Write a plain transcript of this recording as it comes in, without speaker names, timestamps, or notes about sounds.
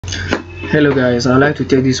Hello guys, I'd like to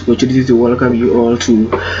take this opportunity to welcome you all to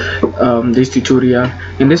this tutorial.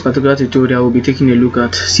 In this particular tutorial, we'll be taking a look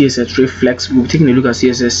at CSS3 Flex. We'll be taking a look at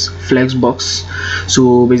CSS Flexbox.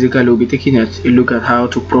 So basically, we'll be taking a look at how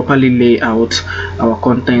to properly lay out our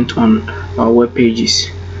content on our web pages.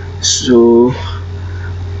 So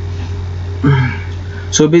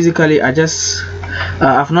basically,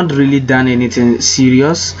 I've not really done anything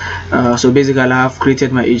serious. So basically, I have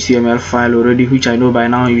created my HTML file already, which I know by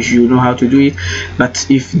now you should know how to do it. But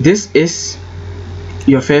if this is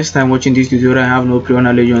your first time watching this tutorial and have no prior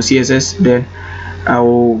knowledge on CSS, then I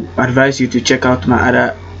will advise you to check out my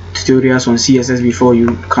other tutorials on CSS before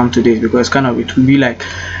you come to this, because it will be like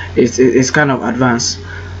it's kind of advanced.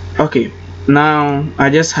 Okay, now I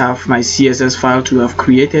just have my CSS file to have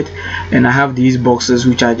created, and I have these boxes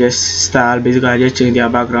which I just style. Basically, I just change their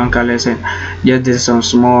background colors and just did some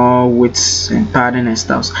small widths and padding and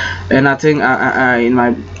stuff. And I think I in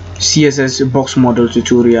my CSS box model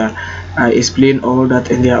tutorial, I explain all that,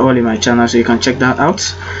 and they are all in my channel, so you can check that out.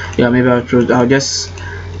 Yeah, maybe I'll just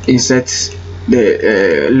insert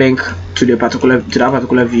the link to that particular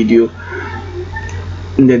video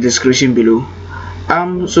in the description below.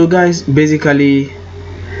 So guys, basically,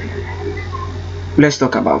 let's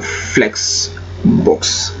talk about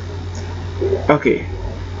Flexbox. Okay,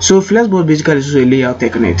 so Flexbox basically is also a layout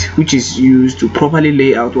technique which is used to properly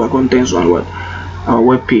lay out our contents on our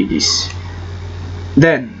web pages.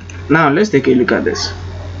 Then now let's take a look at this.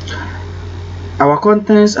 Our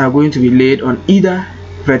contents are going to be laid on either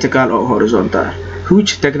vertical or horizontal,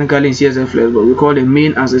 which technically in CSS Flexbox we call the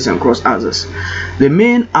main axis and cross axis. The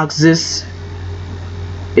main axis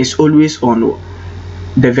is always on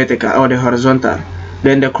the vertical or the horizontal,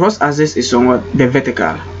 then the cross axis is on the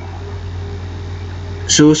vertical.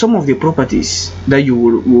 So some of the properties that you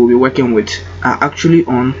will be working with are actually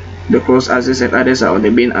on the cross axis and others are on the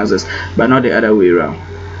main axis, but not the other way around.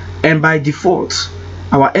 And by default,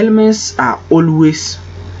 our elements are always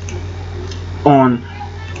on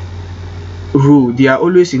row. They are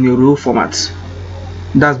always in a row format.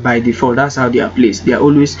 That's by default. That's how they are placed. They are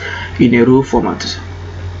always in a row format.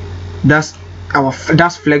 That's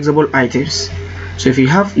flexible items. So if you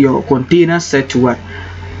have your container set to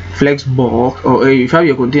Flexbox, or if you have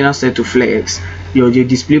your container set to Flex, your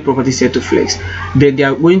display property set to Flex, then they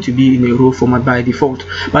are going to be in a row format by default.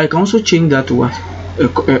 But you can also change that to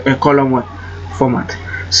a column format.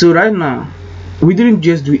 So right now we didn't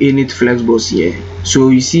just do any Flexbox here. So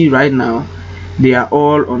you see right now they are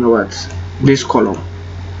all on this column,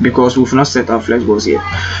 because we've not set our Flexbox yet.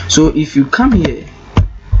 So if you come here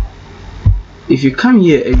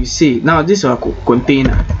and you say, now this is our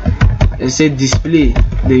container, and say display,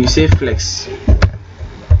 then you say Flex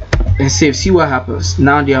and save. See what happens.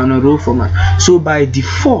 Now they are on a row format. So by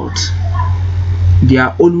default they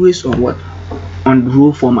are always on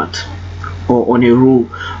row format, or on a row,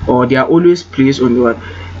 or they are always placed on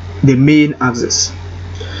the main axis.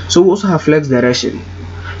 So we also have flex direction.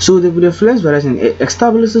 So the flex direction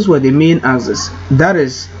establishes the main axis.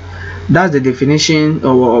 That's the definition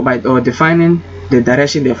or defining the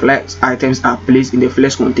direction the flex items are placed in the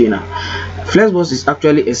flex container. Flexbox is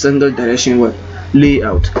actually a single direction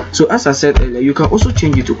layout. So as I said earlier, you can also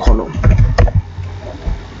change it to column.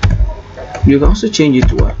 You can also change it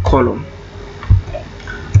to a column.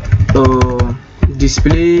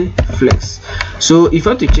 Display flex. So if you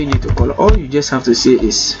want to change it to column, all you just have to say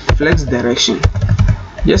is flex direction.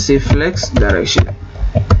 Just say flex direction.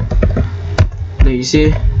 Then you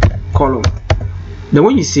say column. Then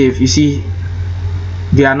when you save, you see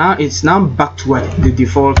it's now back to the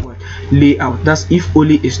default layout. That's if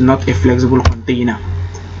only it's not a flexible container.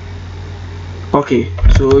 Okay,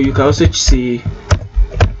 so you can also say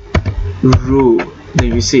row,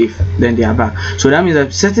 then you save, then they are back. So that means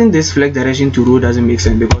that setting this flex direction to row doesn't make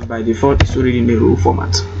sense, because by default it's already in the row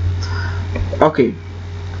format. Okay,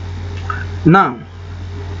 now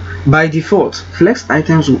by default flex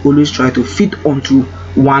items will always try to fit onto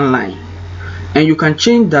one line, and you can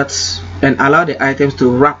change that and allow the items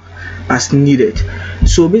to wrap as needed.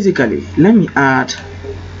 So basically, let me add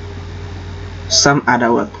some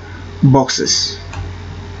other boxes.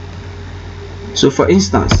 So for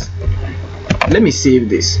instance, let me save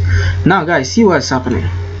this. Now guys, see what's happening.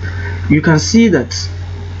 You can see that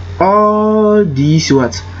all these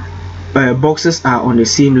boxes are on the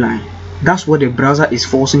same line. That's what the browser is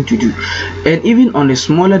forcing to do. And even on a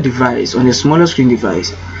smaller device, on a smaller screen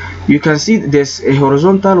device, you can see there's a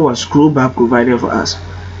horizontal scroll bar provided for us,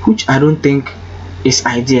 which I don't think is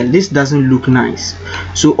ideal. This doesn't look nice.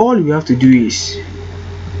 So all you have to do is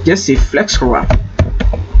just say flex wrap,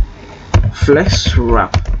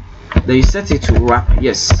 then you set it to wrap.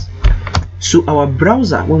 Yes, So our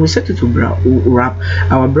browser, when we set it to wrap,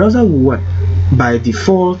 our browser will what, by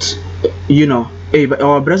default,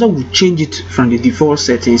 our browser will change it from the default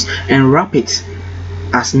settings and wrap it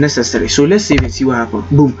as necessary. So let's save and see what happens.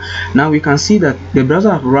 Boom, now we can see that the browser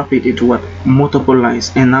have wrapped it into what, multiple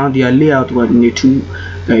lines, and now they are laid out what, in a two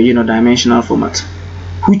dimensional format,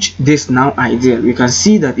 which this now ideal. We can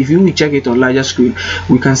see that if you check it on larger screen,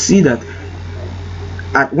 we can see that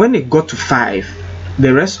when it got to 5,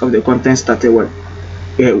 the rest of the content started what,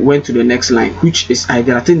 went to the next line, which is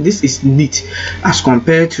ideal. I think this is neat as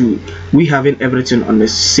compared to we having everything on the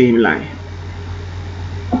same line.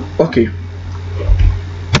 Okay,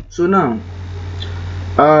 so now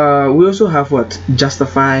we also have what,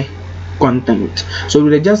 justify content. So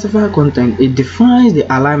with the justify content, it defines the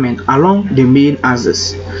alignment along the main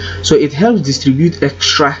axis, so it helps distribute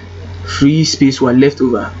extra free space while left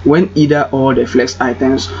over when either all the flex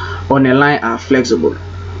items on a line are flexible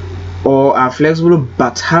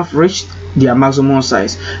but have reached their maximum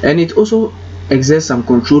size, and it also exerts some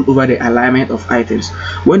control over the alignment of items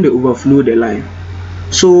when they overflow the line.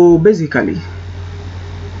 So basically,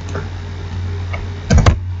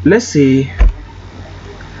 let's say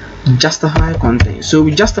justify content. So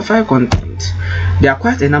with justify content, there are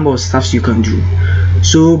quite a number of stuffs you can do.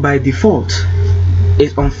 So by default,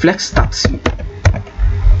 it's on flex stats.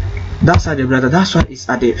 That's at the browser. That's why it's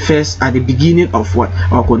at the beginning of what,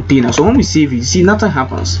 our container. So when we save it, you see nothing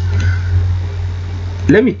happens.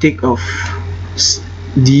 Let me take off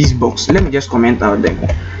these box. Let me just comment out them.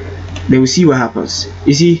 Then we see what happens.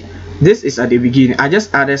 You see, this is at the beginning. I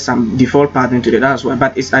just added some default pattern to it. That's why,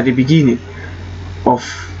 but it's at the beginning of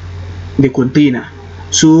the container.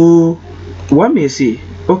 So one may say,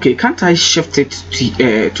 okay, can't I shift it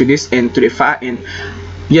to this end, to the far end?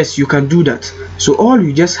 Yes, you can do that. So all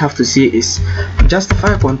you just have to say is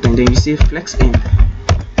justify content, then you say flex end,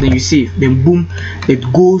 then you save, then boom, it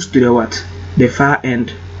goes to the what, the far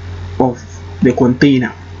end of the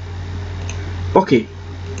container. Okay,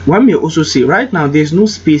 one may also say right now there's no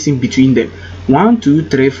spacing between them, 1 2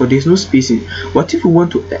 3 4, there's no spacing. What if we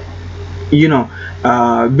want to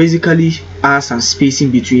basically add some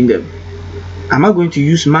spacing between them? Am I going to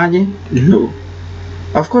use margin? No.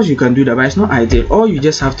 Of course you can do that, but it's not ideal. All you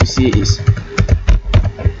just have to say is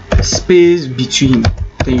space between,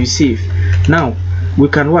 then you save. Now we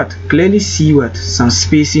can what, clearly see what, some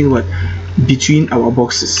spacing what, between our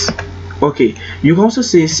boxes. Okay, you can also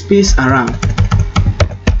say space around,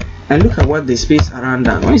 and look at what the space around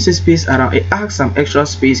does. When you say space around, it adds some extra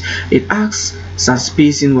space, it adds some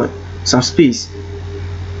spacing what, some space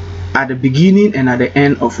at the beginning and at the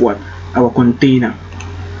end of what, our container.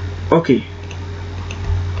 Okay,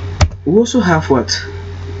 we also have what,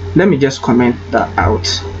 let me just comment that out.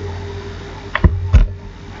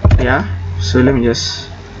 Yeah, so let me just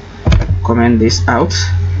comment this out,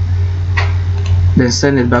 then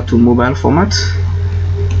send it back to mobile format.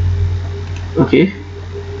 Okay,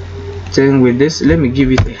 then with this, let me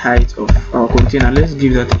give it a height of our container. Let's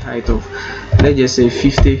give that a height of, let's just say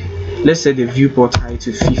 50. Let's set the viewport height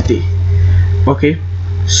to 50. Okay,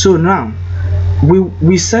 so now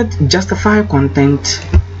we set justify content.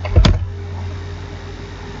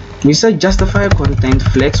 We set justify content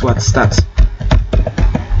flex what, start.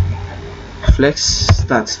 Flex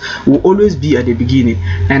start will always be at the beginning,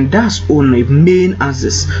 and that's on a main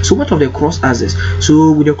axis. So what of the cross axis?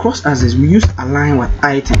 So with the cross axis, we use align what,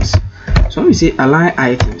 items. So when we say align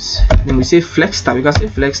items, then we say flex start. We can say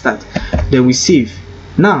flex start, then we save.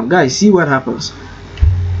 Now guys, see what happens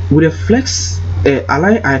with the flex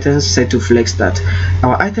align items set to flex start.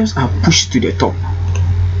 Our items are pushed to the top.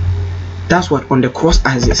 That's what, on the cross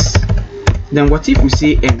axis. Then what if we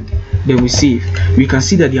say end, then we save? We can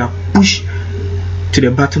see that they are pushed to the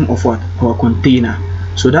bottom of what, our container.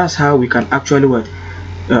 So that's how we can actually what,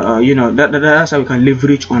 that's how we can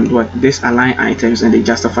leverage on what, this align items and they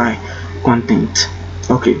justify content.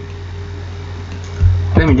 Okay,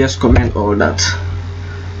 let me just comment all that.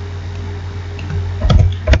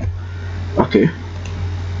 Okay,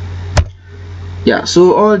 yeah,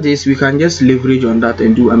 so all this we can just leverage on that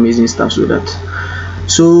and do amazing stuff with that.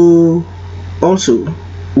 So also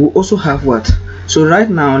we also have what, so right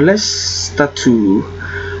now let's start to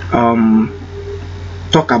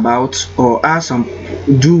talk about or add some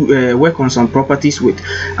work on some properties with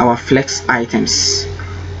our flex items.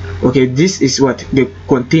 Okay, this is what, the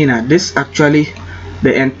container. This actually,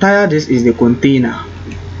 the entire, this is the container.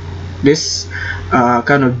 This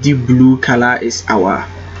kind of deep blue color is our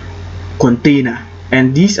container,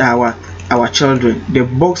 and these are our children. The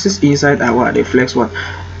boxes inside are the flex what,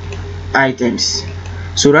 items.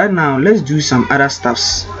 So right now let's do some other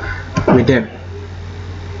stuffs with them.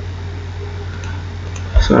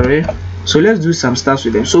 sorry. So let's do some stuff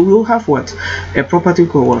with them. So we'll have what, a property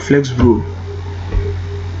called what, flex grow,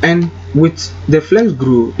 and with the flex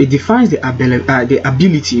grow, it defines the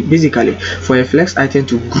ability basically for a flex item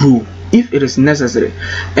to grow if it is necessary,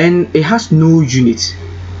 and it has no unit,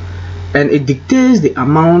 and it dictates the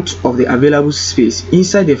amount of the available space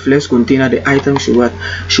inside the flex container the item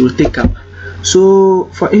should take up. So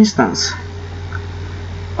for instance,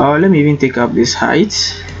 let me even take up this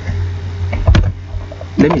height.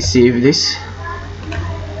 Let me save this.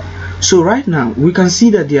 So right now we can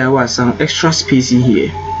see that there was some extra space in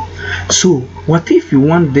here. So what if we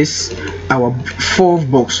want this, our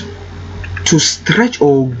fourth box, to stretch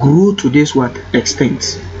or grow to this what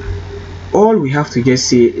extent? All we have to just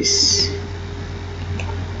say is,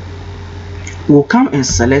 we'll come and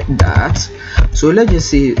select that. So let's just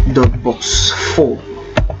say dot box 4.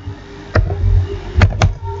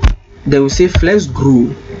 They will say flex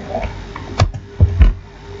grow,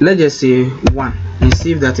 let's just say 1, and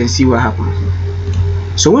save that and see what happens.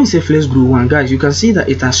 So when you say flex grow 1, guys, you can see that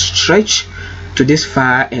it has stretched to this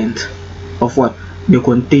far end of what, the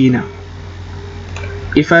container.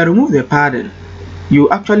 If I remove the padding, you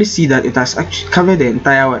actually see that it has actually covered the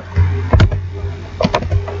entire one.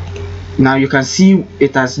 Now you can see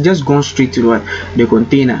it has just gone straight to what, the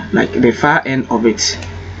container, like the far end of it.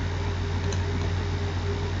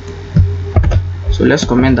 So let's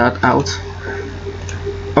comment that out.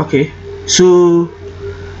 Okay, so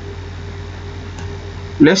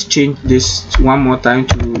let's change this one more time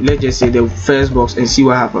to, let's just say, the first box and see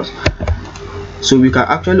what happens. So we can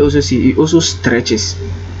actually also see it also stretches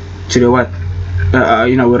to the what,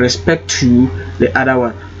 with respect to the other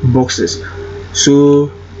one boxes.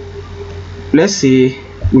 So let's say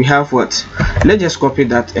we have what, let's just copy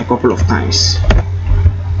that a couple of times.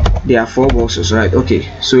 There are 4 boxes, right? Okay,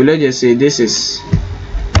 so let's just say this is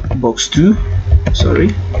box 2,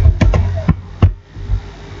 sorry.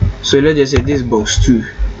 So let's just say this box 2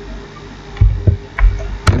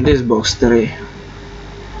 and this box 3,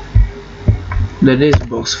 then this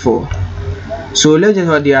box 4. So let's just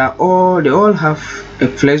say they all have a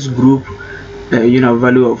flex group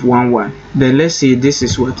value of 1 1. Then let's say this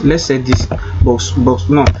is what, let's set this box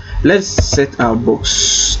no, let's set our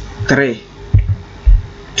box 3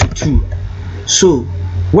 to 2. So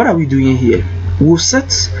what are we doing here? We'll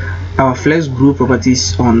set our flex group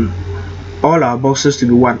properties on all our boxes to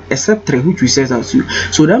be 1 except 3, which we set as 2.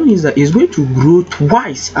 So that means that it's going to grow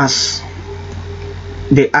twice as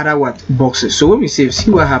the other what boxes. So when we save, see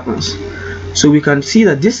what happens. So we can see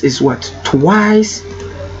that this is what, twice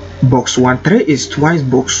box 1, 3 is twice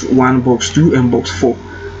box 1, box 2, and box 4.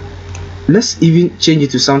 Let's even change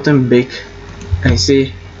it to something big and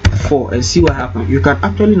say 4 and see what happens. You can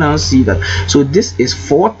actually now see that, so this is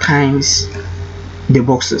 4 times the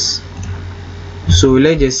boxes. So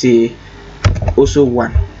let's just say also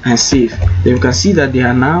 1 and save. Then you can see that they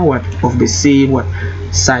are now what, of the same what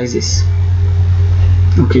sizes.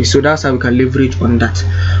 Okay, so that's how we can leverage on that.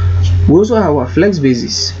 We also have our flex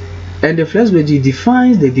basis, and the flex basis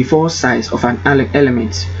defines the default size of an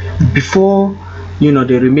element before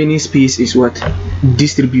the remaining space is what,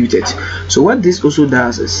 distributed. So what this also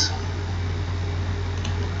does is,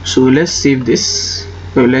 so let's save this.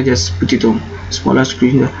 Well, let's just put it on smaller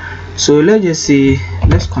screen. So let's just say,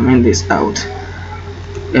 let's comment this out,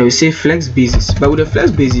 and we say flex basis. But with the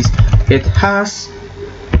flex basis, it has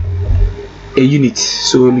a unit.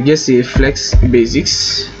 So we just say flex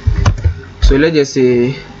basics. So let's just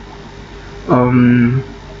say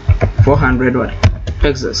 400 what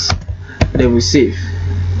pixels. Then we save.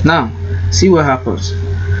 Now see what happens.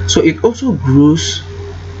 So it also grows,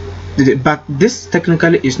 but this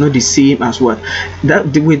technically is not the same as what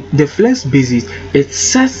that with the flex basis. It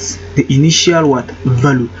sets the initial what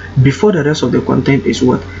value before the rest of the content is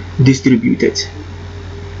what distributed.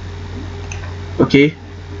 Okay,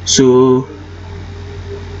 so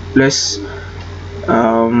let's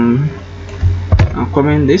I'll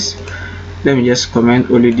comment this. Let me just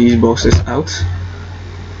comment only these boxes out.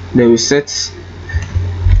 Then we set,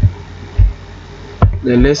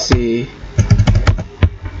 then let's say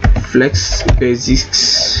flex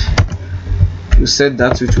basics, we set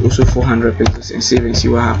that to also 400 pixels and save and see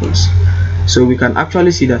what happens. So we can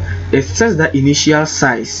actually see that it sets that initial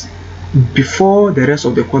size before the rest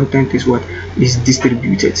of the content is what is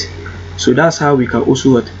distributed. So that's how we can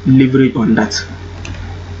also what leverage on that.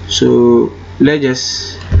 So let's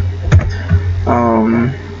just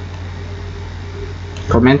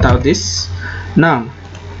comment out this. Now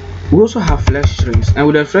we also have flex strings, and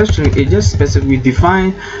with the flex string, it just specifically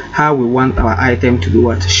define how we want our item to be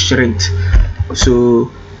what shrinked.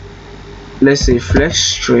 So let's say flex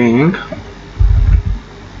string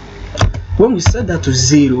when we set that to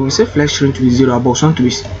 0, when we set flex shrink to be 0, our box 1 to be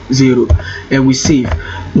 0, and we save,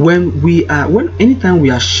 anytime we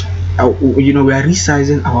are we are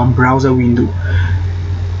resizing our browser window,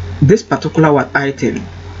 this particular item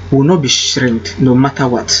will not be shrinked no matter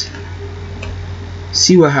what.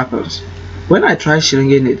 See what happens when I try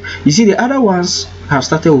shrinking it. You see the other ones have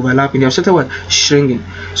started overlapping, they have started shrinking.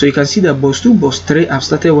 So you can see that box 2, box 3 have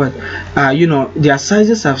started their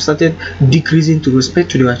sizes have started decreasing to respect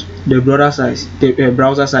to the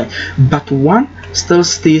browser size, but one still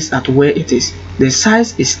stays at where it is. The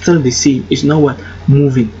size is still the same, it's not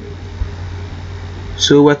moving.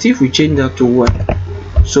 So what if we change that to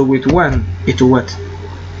 1? So with 1 it will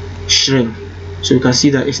shrink. So you can see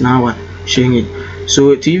that it's now shrinking.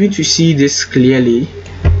 So to see this clearly,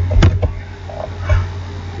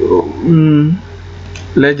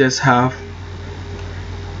 let's just have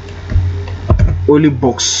only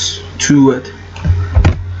box 2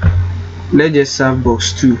 let's just have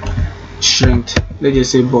box 2 shrink. Let's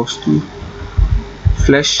just say box 2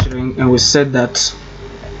 flex shrink, and we set that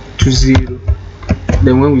to 0.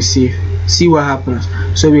 Then when we save, see what happens.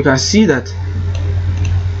 So we can see that,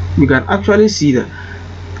 we can actually see that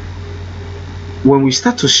when we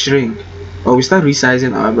start to shrink or we start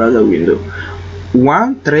resizing our browser window,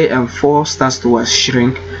 1, 3 and 4 starts to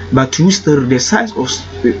shrink, but 2 still, the size of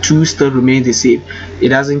the 2 still remains the same, it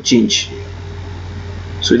doesn't change.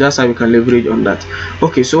 So that's how we can leverage on that.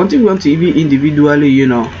 Okay, so one thing we want to even individually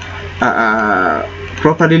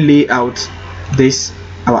properly lay out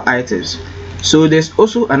our items. So there's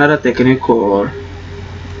also another technique called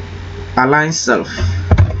align self.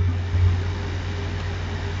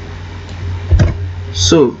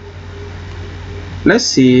 So let's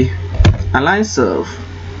see, align self.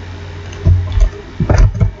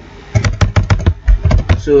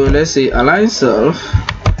 So let's say align self,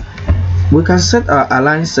 we can set our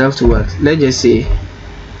align self to what? Let's just say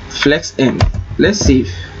flex M. Let's save.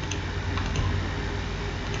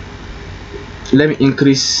 Let me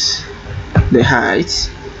increase the height.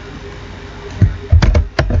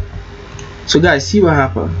 So guys, see what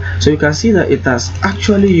happened. So you can see that it has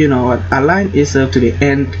actually aligned itself to the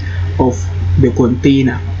end of the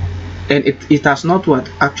container, and it has not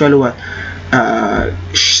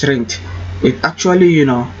shrinked. It actually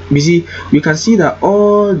we can see that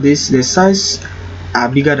all this, the size are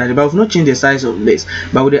bigger than it, but we've not changed the size of this.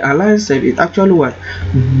 But with the align self, it actually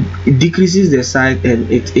it decreases the size,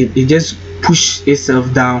 and it just pushes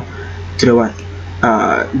itself down to the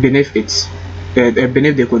beneath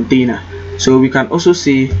the container. So we can also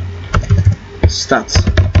say start,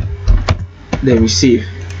 then we save,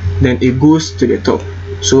 then it goes to the top.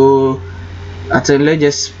 So let's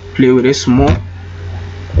just play with it small.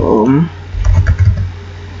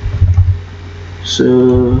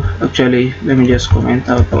 So actually, let me just comment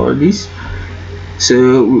out all this.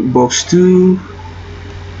 So box 2,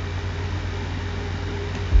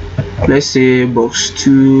 let's say box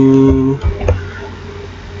 2,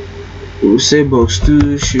 we'll say box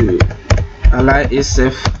 2 should align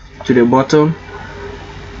itself to the bottom.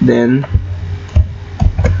 Then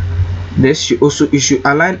this should also, it should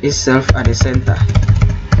align itself at the center.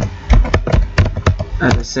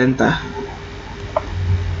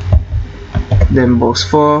 Then box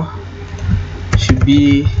 4 should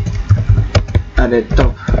be at the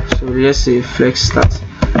top. So let's say flex start,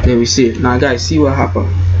 then we save. Now guys, see what happened.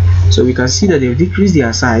 So we can see that they've decreased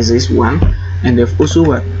their sizes 1, and they've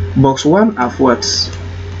also box 1 have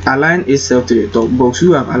aligned itself to the top, box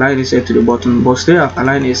 2 have aligned itself to the bottom, box 3 have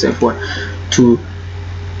aligned itself to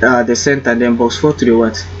the center, then box 4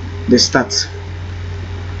 to the start.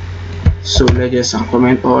 So let's just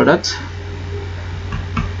comment all that.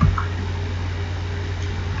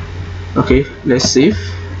 Okay, let's save.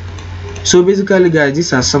 So basically guys,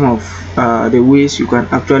 these are some of the ways you can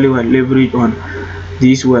actually leverage on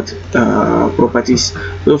these properties.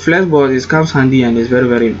 So Flexbox comes handy and is very,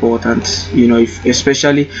 very important,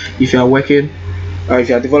 especially if you are working or if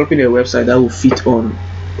you are developing a website that will fit on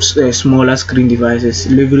smaller screen devices.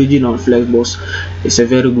 Leveraging on Flexbox is a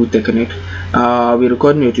very good technique. We're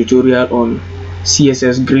recording a tutorial on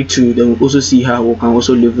CSS Grid too. Then we'll also see how we can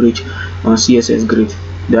also leverage on CSS Grid.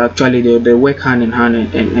 They work hand in hand,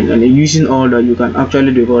 and using all that, you can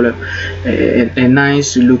actually develop a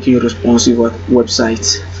nice looking responsive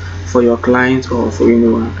website for your client or for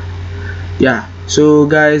anyone. Yeah, so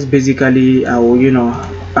guys, basically I will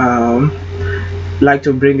like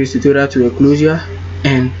to bring this tutorial to a closure,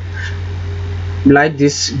 and like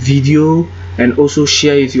this video and also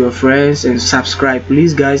share it to your friends and subscribe.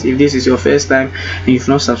 Please guys, if this is your first time and you've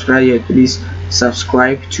not subscribed yet, please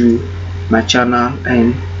subscribe to my channel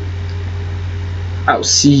and I'll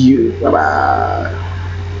see you. Bye bye.